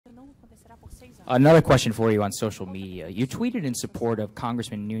Another question for you on social media. You tweeted in support of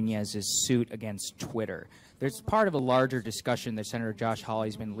Congressman Nunez's suit against Twitter. There's part of a larger discussion that Senator Josh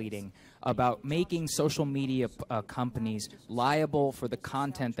Hawley's been leading about making social media companies liable for the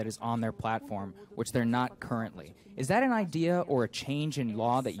content that is on their platform, which they're not currently. Is that an idea or a change in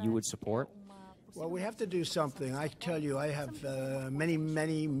law that you would support? Well, we have to do something. I tell you, I have many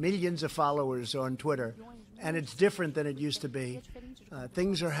millions of followers on Twitter, and it's different than it used to be.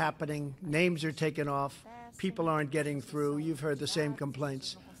 Things are happening, names are taken off, people aren't getting through. You've heard the same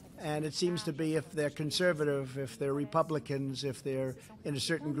complaints. And it seems to be if they're conservative, if they're Republicans, if they're in a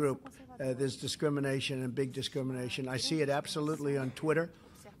certain group, there's discrimination and big discrimination. I see it absolutely on Twitter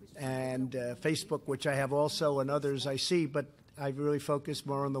and Facebook, which I have also, and others I see, but I really focus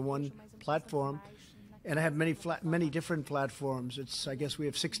more on the one platform. And I have many different platforms. I guess we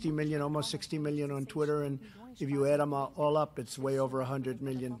have 60 million, almost 60 million on Twitter, and if you add them all up, it's way over 100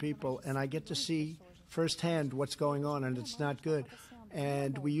 million people. And I get to see firsthand what's going on, and it's not good.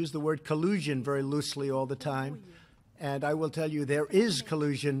 And we use the word collusion very loosely all the time. And I will tell you, there is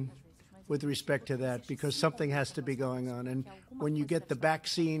collusion with respect to that, because something has to be going on. And when you get the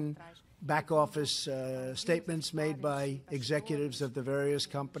back office statements made by executives of the various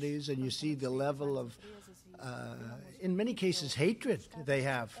companies, and you see the level of, in many cases, hatred they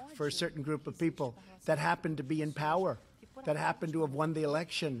have for a certain group of people that happen to be in power, that happen to have won the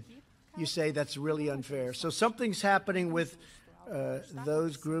election, you say that's really unfair. So something's happening with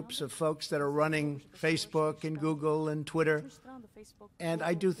those groups of folks that are running Facebook and Google and Twitter. And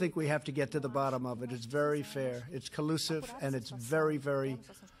I do think we have to get to the bottom of it. It's very fair. It's collusive, and it's very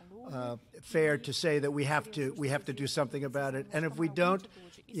fair to say that we have to do something about it. And if we don't,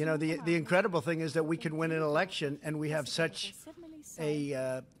 you know, the incredible thing is that we can win an election, and we have such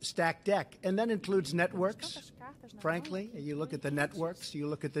a stacked deck. And that includes networks, frankly. You look at the networks, you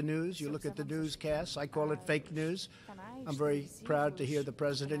look at the news, you look at the newscasts. I call it fake news. I'm very proud to hear the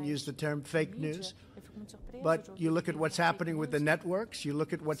president use the term fake news. But you look at what's happening with the networks, you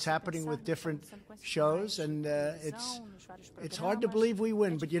look at what's happening with different shows, and it's hard to believe we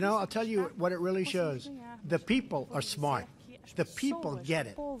win. But, you know, I'll tell you what it really shows. The people are smart. The people get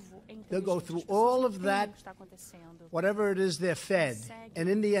it. They'll go through all of that, whatever it is they're fed, and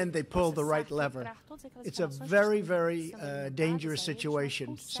in the end they pull the right lever. It's a very dangerous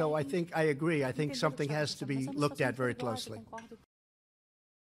situation. So I agree. I think something has to be looked at very closely.